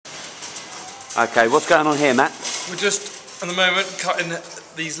Okay, what's going on here, Matt? We're just, at the moment, cutting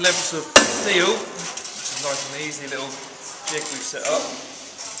these lengths of steel, which is nice and easy little jig we've set up.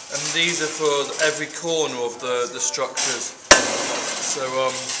 And these are for every corner of the structures. So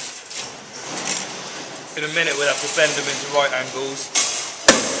in a minute we'll have to bend them into right angles.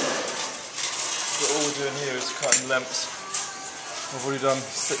 But all we're doing here is cutting lengths. I've already done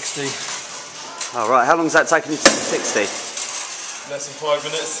 60. Alright, how long has that taken you to 60? Less than 5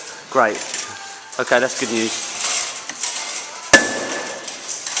 minutes. Great. Okay, that's good news.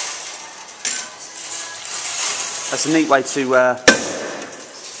 That's a neat way to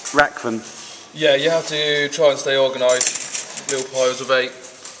rack them. Yeah, you have to try and stay organised, little piles of 8,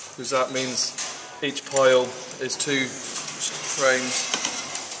 because that means each pile is 2 frames.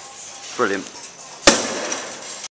 Brilliant.